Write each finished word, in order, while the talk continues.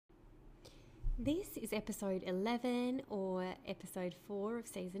This is episode 11 or episode 4 of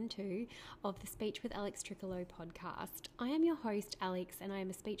season 2 of the Speech with Alex Tricolo podcast. I am your host, Alex, and I am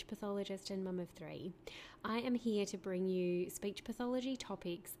a speech pathologist and mum of 3. I am here to bring you speech pathology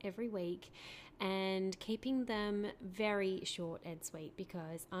topics every week and keeping them very short and sweet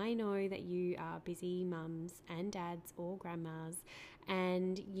because I know that you are busy mums and dads or grandmas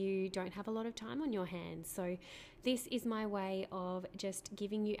and you don't have a lot of time on your hands. So this is my way of just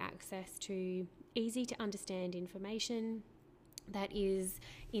giving you access to easy to understand information that is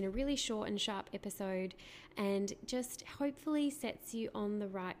in a really short and sharp episode and just hopefully sets you on the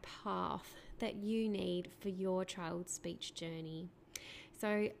right path that you need for your child's speech journey.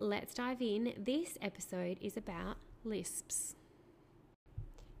 So let's dive in. This episode is about lisps.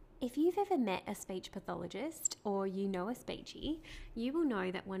 If you've ever met a speech pathologist or you know a speechy, you will know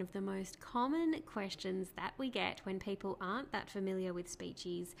that one of the most common questions that we get when people aren't that familiar with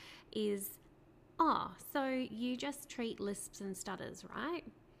speechies is, so you just treat lisps and stutters, right?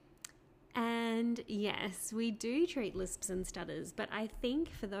 And yes, we do treat lisps and stutters, but I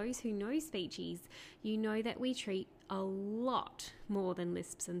think for those who know speechies, you know that we treat a lot more than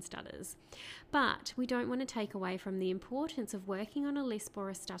lisps and stutters. But we don't want to take away from the importance of working on a lisp or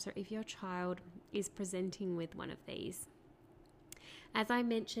a stutter if your child is presenting with one of these. As I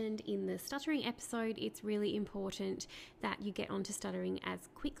mentioned in the stuttering episode, it's really important that you get onto stuttering as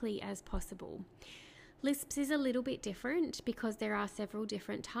quickly as possible. Lisps is a little bit different because there are several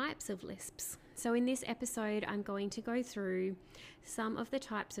different types of lisps. So in this episode, I'm going to go through some of the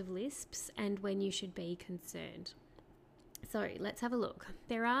types of lisps and when you should be concerned. So let's have a look.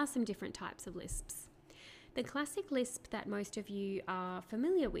 There are some different types of lisps. The classic lisp that most of you are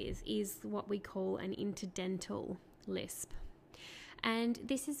familiar with is what we call an interdental lisp. And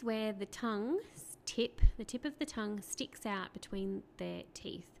this is where the tip of the tongue sticks out between their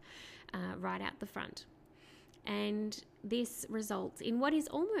teeth, right out the front. And this results in what is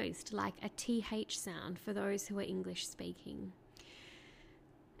almost like a TH sound for those who are English speaking.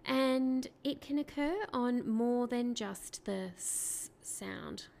 And it can occur on more than just the S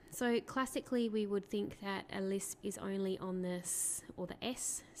sound. So classically we would think that a lisp is only on the S or the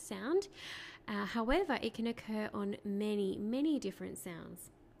S sound. However, it can occur on many, many different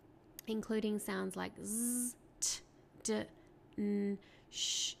sounds, including sounds like Z, T, D, N,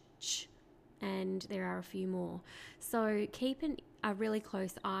 Sh, Ch, and there are a few more. So keep a really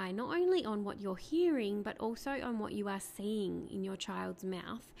close eye, not only on what you're hearing, but also on what you are seeing in your child's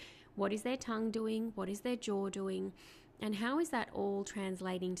mouth. What is their tongue doing? What is their jaw doing? And how is that all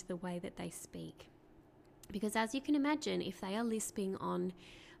translating to the way that they speak? Because as you can imagine, if they are lisping on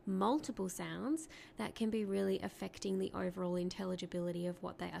multiple sounds, that can be really affecting the overall intelligibility of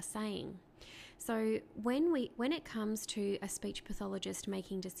what they are saying. So when it comes to a speech pathologist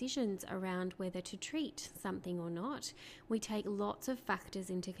making decisions around whether to treat something or not, we take lots of factors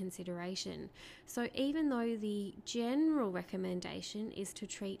into consideration. So even though the general recommendation is to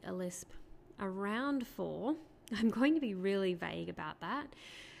treat a lisp around 4, I'm going to be really vague about that.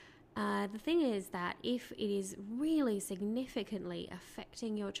 The thing is that if it is really significantly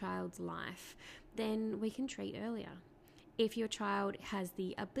affecting your child's life, then we can treat earlier. If your child has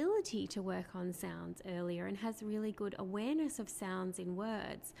the ability to work on sounds earlier and has really good awareness of sounds in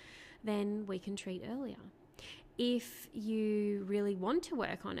words, then we can treat earlier. If you really want to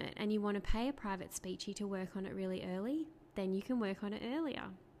work on it and you want to pay a private speechy to work on it really early, then you can work on it earlier.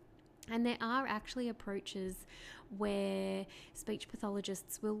 And there are actually approaches where speech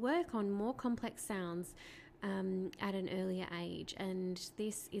pathologists will work on more complex sounds at an earlier age, and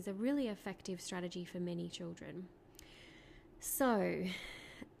this is a really effective strategy for many children. So,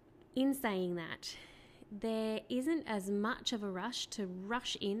 in saying that, there isn't as much of a rush to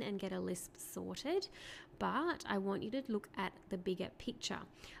rush in and get a lisp sorted, but I want you to look at the bigger picture.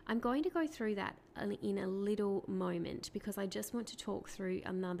 I'm going to go through that in a little moment because I just want to talk through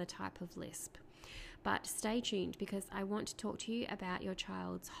another type of lisp. But stay tuned because I want to talk to you about your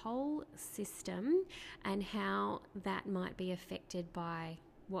child's whole system and how that might be affected by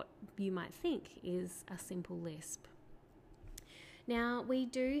what you might think is a simple lisp. Now, we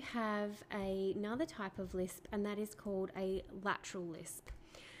do have another type of lisp, and that is called a lateral lisp.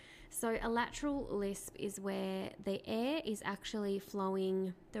 So a lateral lisp is where the air is actually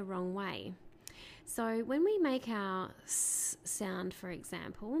flowing the wrong way. So when we make our S sound, for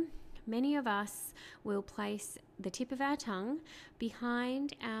example, many of us will place the tip of our tongue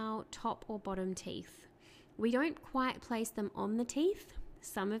behind our top or bottom teeth. We don't quite place them on the teeth.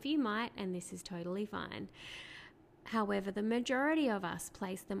 Some of you might, and this is totally fine. However, the majority of us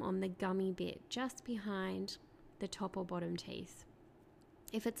place them on the gummy bit just behind the top or bottom teeth.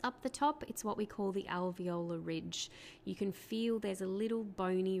 If it's up the top, it's what we call the alveolar ridge. You can feel there's a little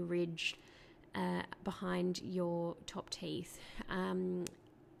bony ridge behind your top teeth.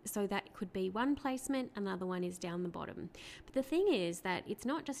 So that could be one placement, another one is down the bottom. But the thing is that it's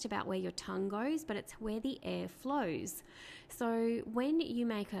not just about where your tongue goes, but it's where the air flows. So when you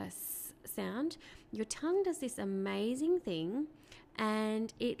make a sound, your tongue does this amazing thing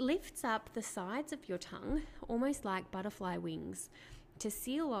and it lifts up the sides of your tongue, almost like butterfly wings, to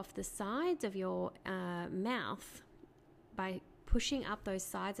seal off the sides of your mouth by pushing up those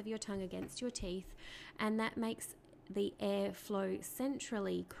sides of your tongue against your teeth, and that makes the air flow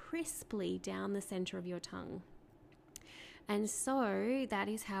centrally, crisply down the center of your tongue. And so that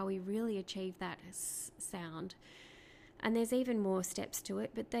is how we really achieve that sound. And there's even more steps to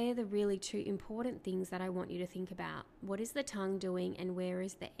it, but they're the really two important things that I want you to think about. What is the tongue doing and where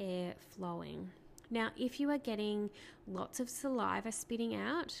is the air flowing? Now, if you are getting lots of saliva spitting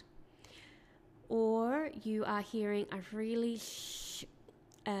out, or you are hearing a really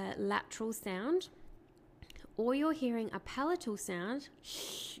lateral sound, or you're hearing a palatal sound,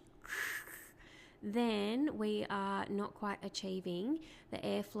 then we are not quite achieving the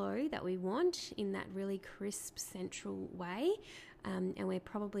airflow that we want in that really crisp central way, and we're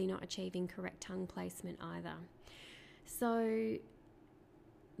probably not achieving correct tongue placement either. So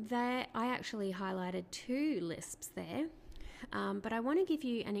I actually highlighted 2 lisps there, but I want to give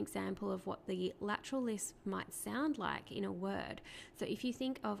you an example of what the lateral lisp might sound like in a word. So if you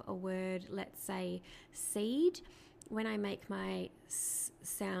think of a word, let's say seed, when I make my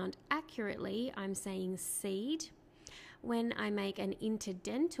sound accurately, I'm saying seed. When I make an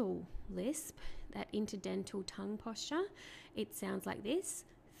interdental lisp, that interdental tongue posture, it sounds like this,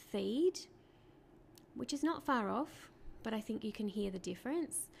 feed, which is not far off, but I think you can hear the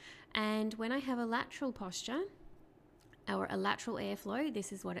difference. And when I have a lateral posture, or a lateral airflow,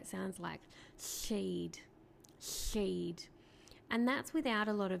 this is what it sounds like, sheed, sheed. And that's without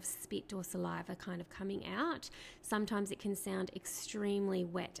a lot of spit or saliva kind of coming out. Sometimes it can sound extremely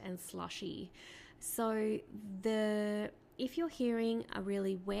wet and slushy. So if you're hearing a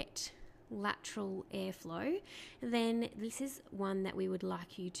really wet lateral airflow, then this is one that we would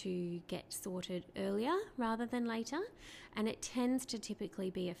like you to get sorted earlier rather than later. And it tends to typically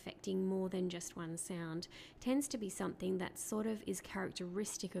be affecting more than just one sound. It tends to be something that sort of is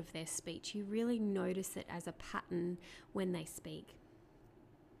characteristic of their speech. You really notice it as a pattern when they speak.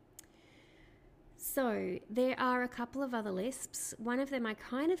 So there are a couple of other lisps. One of them I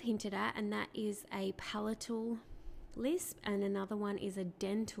kind of hinted at, and that is a palatal lisp, and another one is a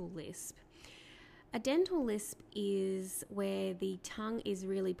dental lisp. A dental lisp is where the tongue is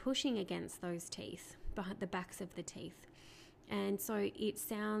really pushing against those teeth, behind the backs of the teeth. And so it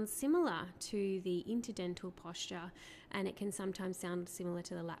sounds similar to the interdental posture, and it can sometimes sound similar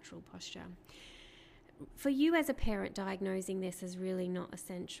to the lateral posture. For you as a parent, diagnosing this is really not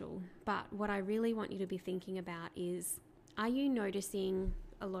essential, but what I really want you to be thinking about is, are you noticing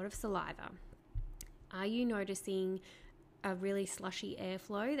a lot of saliva? Are you noticing a really slushy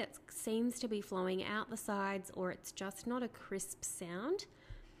airflow that seems to be flowing out the sides, or it's just not a crisp sound?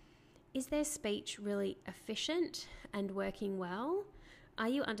 Is their speech really efficient and working well? Are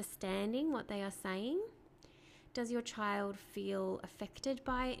you understanding what they are saying? Does your child feel affected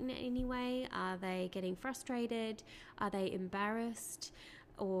by it in any way? Are they getting frustrated? Are they embarrassed?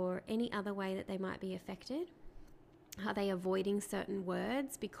 Or any other way that they might be affected? Are they avoiding certain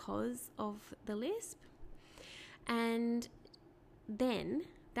words because of the lisp? And then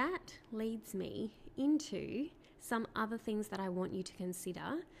that leads me into some other things that I want you to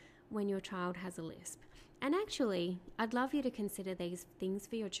consider when your child has a lisp. And actually, I'd love you to consider these things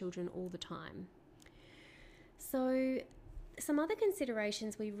for your children all the time. So some other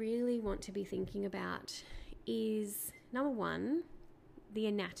considerations we really want to be thinking about is, number 1, the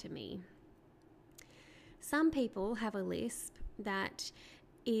anatomy. Some people have a lisp that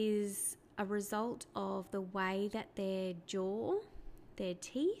is a result of the way that their jaw, their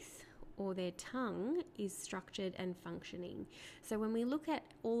teeth, or their tongue is structured and functioning. So when we look at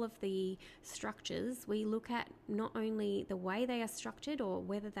all of the structures, we look at not only the way they are structured or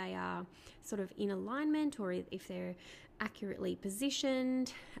whether they are sort of in alignment or if they're accurately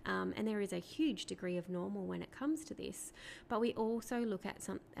positioned, and there is a huge degree of normal when it comes to this, but we also look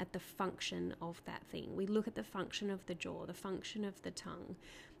at the function of that thing. We look at the function of the jaw, the function of the tongue,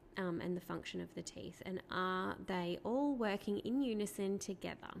 and the function of the teeth, and are they all working in unison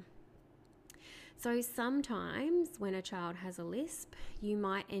together? So sometimes when a child has a lisp, you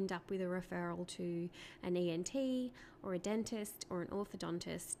might end up with a referral to an ENT or a dentist or an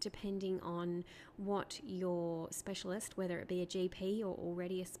orthodontist, depending on what your specialist, whether it be a GP or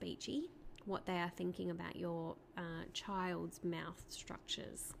already a speechy, what they are thinking about your child's mouth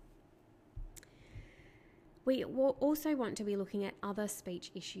structures. We also want to be looking at other speech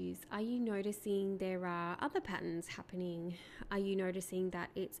issues. Are you noticing there are other patterns happening? Are you noticing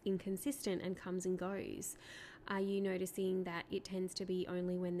that it's inconsistent and comes and goes? Are you noticing that it tends to be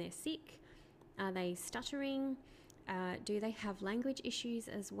only when they're sick? Are they stuttering? Do they have language issues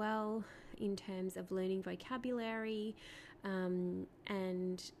as well in terms of learning vocabulary?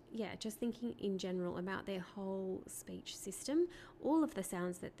 And yeah, just thinking in general about their whole speech system, all of the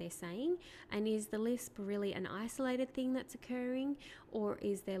sounds that they're saying, and is the lisp really an isolated thing that's occurring, or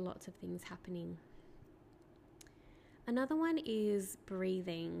is there lots of things happening? Another one is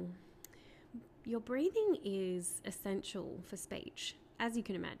breathing. Your breathing is essential for speech, as you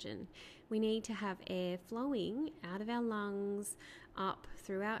can imagine. We need to have air flowing out of our lungs, up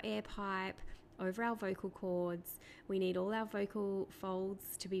through our air pipe, over our vocal cords. We need all our vocal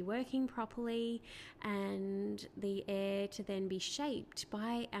folds to be working properly, and the air to then be shaped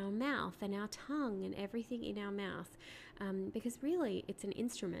by our mouth and our tongue and everything in our mouth, because really it's an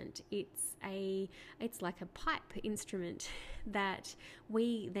instrument. It's like a pipe instrument that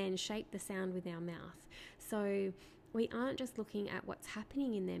we then shape the sound with our mouth. So we aren't just looking at what's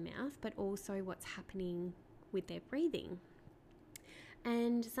happening in their mouth, but also what's happening with their breathing.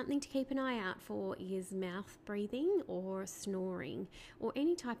 And something to keep an eye out for is mouth breathing or snoring, or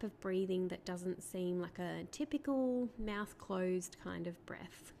any type of breathing that doesn't seem like a typical mouth closed kind of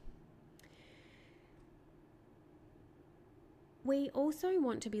breath. We also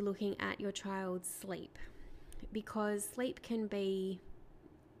want to be looking at your child's sleep, because sleep can be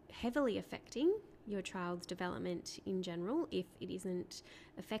heavily affecting your child's development in general if it isn't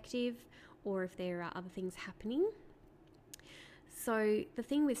effective or if there are other things happening. So the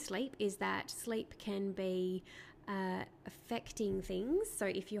thing with sleep is that sleep can be affecting things. So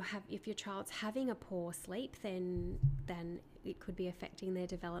if your child's having a poor sleep, then it could be affecting their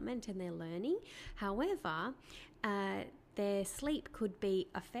development and their learning. However, their sleep could be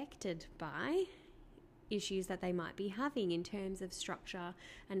affected by issues that they might be having in terms of structure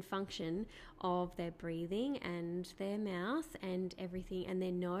and function of their breathing and their mouth and everything, and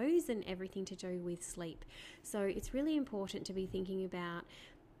their nose and everything to do with sleep. So it's really important to be thinking about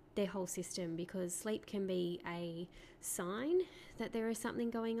their whole system, because sleep can be a sign that there is something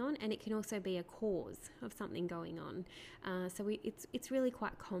going on, and it can also be a cause of something going on. So it's really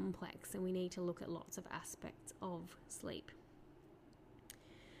quite complex, and we need to look at lots of aspects of sleep.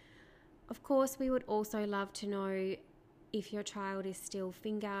 Of course, we would also love to know if your child is still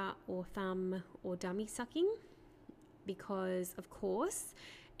finger or thumb or dummy sucking, because, of course,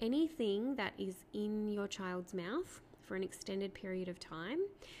 anything that is in your child's mouth for an extended period of time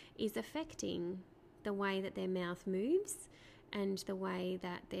is affecting the way that their mouth moves and the way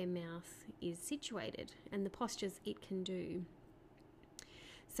that their mouth is situated and the postures it can do.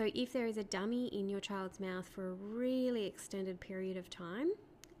 So if there is a dummy in your child's mouth for a really extended period of time,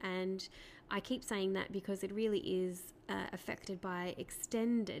 and I keep saying that because it really is affected by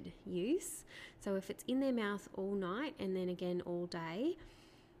extended use. So if it's in their mouth all night and then again all day,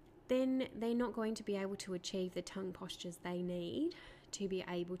 then they're not going to be able to achieve the tongue postures they need to be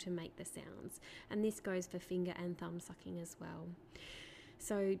able to make the sounds. And this goes for finger and thumb sucking as well.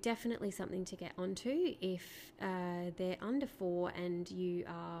 So definitely something to get onto if they're under 4 and you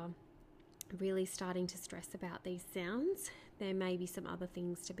are really starting to stress about these sounds. There may be some other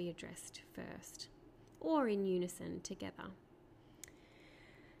things to be addressed first, or in unison together.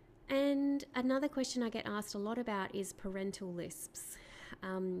 And another question I get asked a lot about is parental lisps,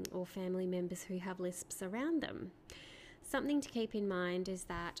 or family members who have lisps around them. Something to keep in mind is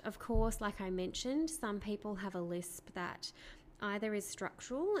that, of course, like I mentioned, some people have a lisp that either is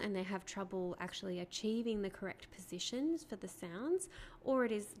structural and they have trouble actually achieving the correct positions for the sounds, or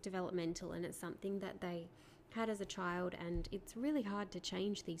it is developmental and it's something that they had as a child, and it's really hard to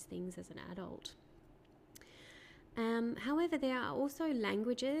change these things as an adult. However, there are also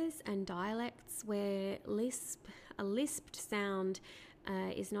languages and dialects where a lisped sound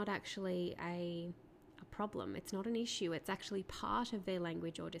is not actually a problem. It's not an issue. It's actually part of their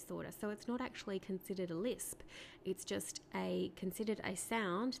language or disorder. So it's not actually considered a lisp. It's just considered a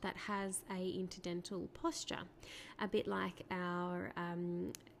sound that has a interdental posture, a bit like our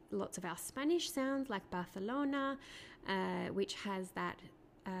lots of our Spanish sounds, like Barcelona, which has that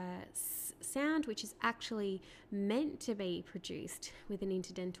sound which is actually meant to be produced with an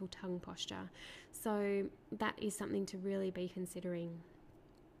interdental tongue posture. So that is something to really be considering.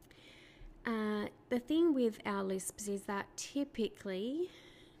 The thing with our lisps is that typically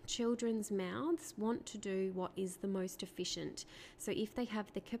children's mouths want to do what is the most efficient. So if they have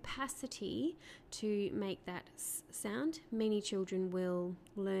the capacity to make that sound, many children will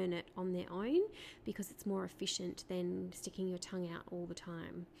learn it on their own because it's more efficient than sticking your tongue out all the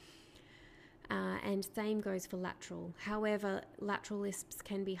time. And same goes for lateral. However, lateral lisps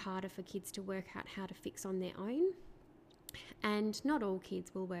can be harder for kids to work out how to fix on their own. And not all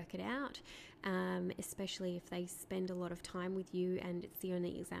kids will work it out, especially if they spend a lot of time with you and it's the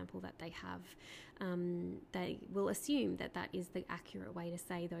only example that they have. They will assume that that is the accurate way to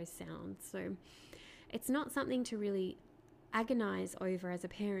say those sounds. So it's not something to really agonize over as a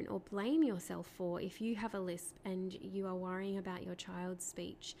parent or blame yourself for if you have a lisp and you are worrying about your child's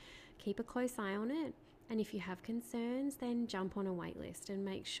speech. Keep a close eye on it. And if you have concerns, then jump on a wait list and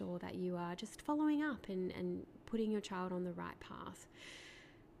make sure that you are just following up and putting your child on the right path.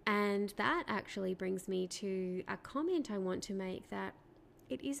 And that actually brings me to a comment I want to make, that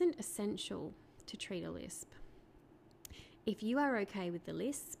it isn't essential to treat a lisp. If you are okay with the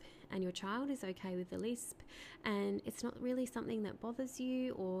lisp and your child is okay with the lisp and it's not really something that bothers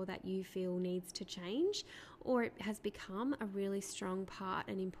you or that you feel needs to change, or it has become a really strong part,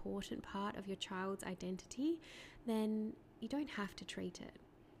 an important part of your child's identity, then you don't have to treat it.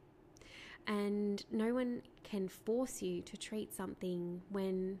 And no one can force you to treat something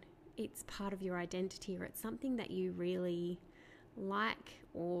when it's part of your identity or it's something that you really like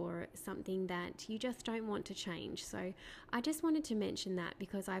or something that you just don't want to change. So I just wanted to mention that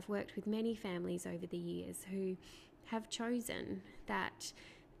because I've worked with many families over the years who have chosen that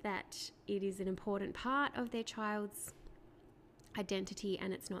it is an important part of their child's identity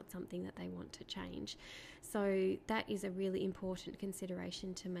and it's not something that they want to change. So that is a really important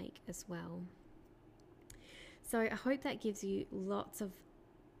consideration to make as well. So I hope that gives you lots of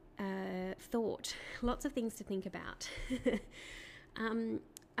thought, lots of things to think about.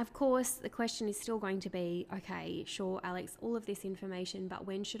 Of course, the question is still going to be, okay, sure, Alex, all of this information, but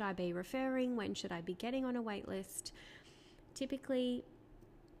when should I be referring? When should I be getting on a wait list? Typically,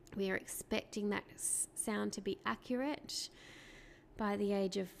 we are expecting that sound to be accurate by the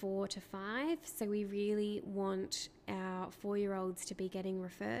age of 4 to 5. So we really want our 4-year-olds to be getting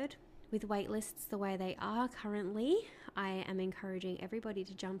referred. With wait lists the way they are currently, I am encouraging everybody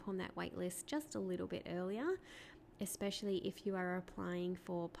to jump on that wait list just a little bit earlier, especially if you are applying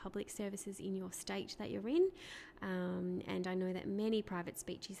for public services in your state that you're in. And I know that many private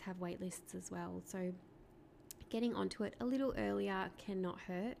speeches have wait lists as well. So getting onto it a little earlier cannot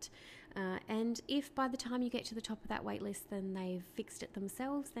hurt. And if by the time you get to the top of that wait list, then they've fixed it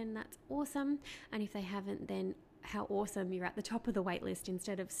themselves, then that's awesome. And if they haven't, then how awesome you're at the top of the wait list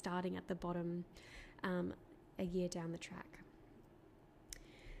instead of starting at the bottom a year down the track.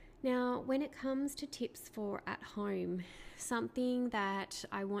 Now, when it comes to tips for at home, something that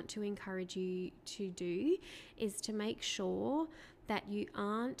I want to encourage you to do is to make sure that you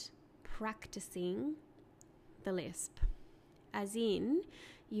aren't practicing the lisp. As in,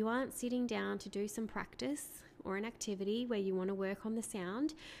 you aren't sitting down to do some practice or an activity where you want to work on the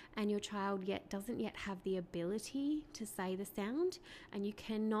sound and your child doesn't yet have the ability to say the sound, and you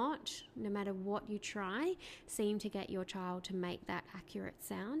cannot, no matter what you try, seem to get your child to make that accurate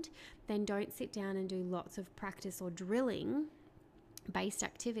sound. Then don't sit down and do lots of practice or drilling based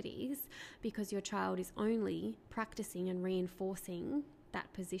activities because your child is only practicing and reinforcing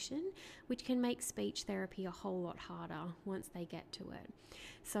that position, which can make speech therapy a whole lot harder once they get to it.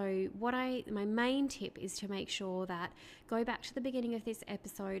 So my main tip is to make sure that go back to the beginning of this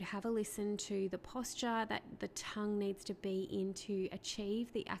episode, have a listen to the posture that the tongue needs to be in to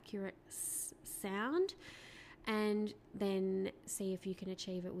achieve the accurate sound, and then see if you can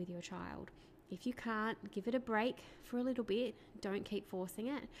achieve it with your child. If you can't, give it a break for a little bit. Don't keep forcing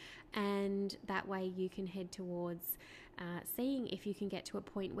it. And that way you can head towards seeing if you can get to a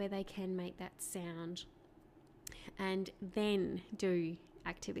point where they can make that sound, and then do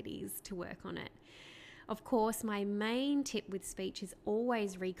activities to work on it. Of course, my main tip with speech is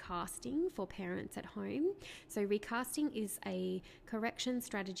always recasting for parents at home. So recasting is a correction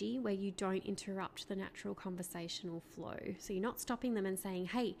strategy where you don't interrupt the natural conversational flow. So you're not stopping them and saying,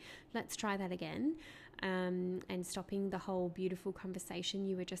 hey, let's try that again, and stopping the whole beautiful conversation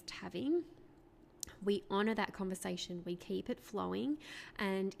you were just having. We honor that conversation, we keep it flowing,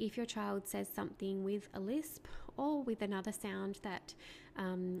 and if your child says something with a lisp or with another sound that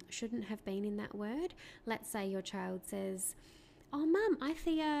shouldn't have been in that word, let's say your child says, oh, Mum, I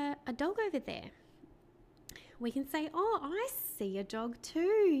see a dog over there. We can say, oh, I see a dog too.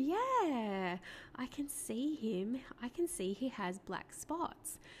 Yeah, I can see him. I can see he has black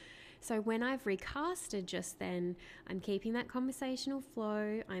spots. So when I've recasted just then, I'm keeping that conversational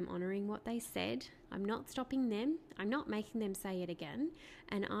flow. I'm honoring what they said. I'm not stopping them. I'm not making them say it again.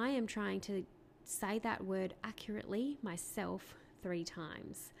 And I am trying to say that word accurately myself 3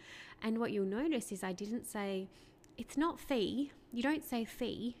 times. And what you'll notice is I didn't say, it's not fee. You don't say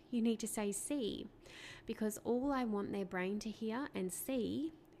fee. You need to say see. Because all I want their brain to hear and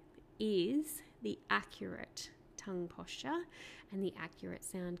see is the accurate tongue posture and the accurate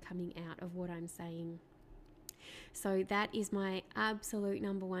sound coming out of what I'm saying. So that is my absolute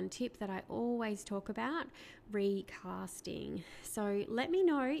number 1 tip that I always talk about, recasting. So let me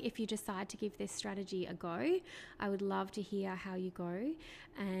know if you decide to give this strategy a go. I would love to hear how you go.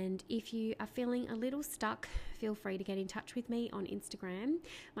 And if you are feeling a little stuck, feel free to get in touch with me on Instagram.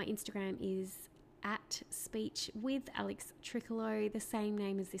 My Instagram is at Speech with Alex Tricolo, the same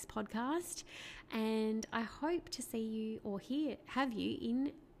name as this podcast. And I hope to see you or have you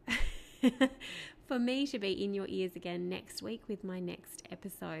in for me to be in your ears again next week with my next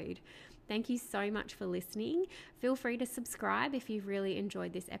episode. Thank you so much for listening. Feel free to subscribe if you've really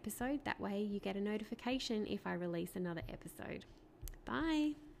enjoyed this episode. That way you get a notification if I release another episode.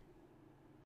 Bye.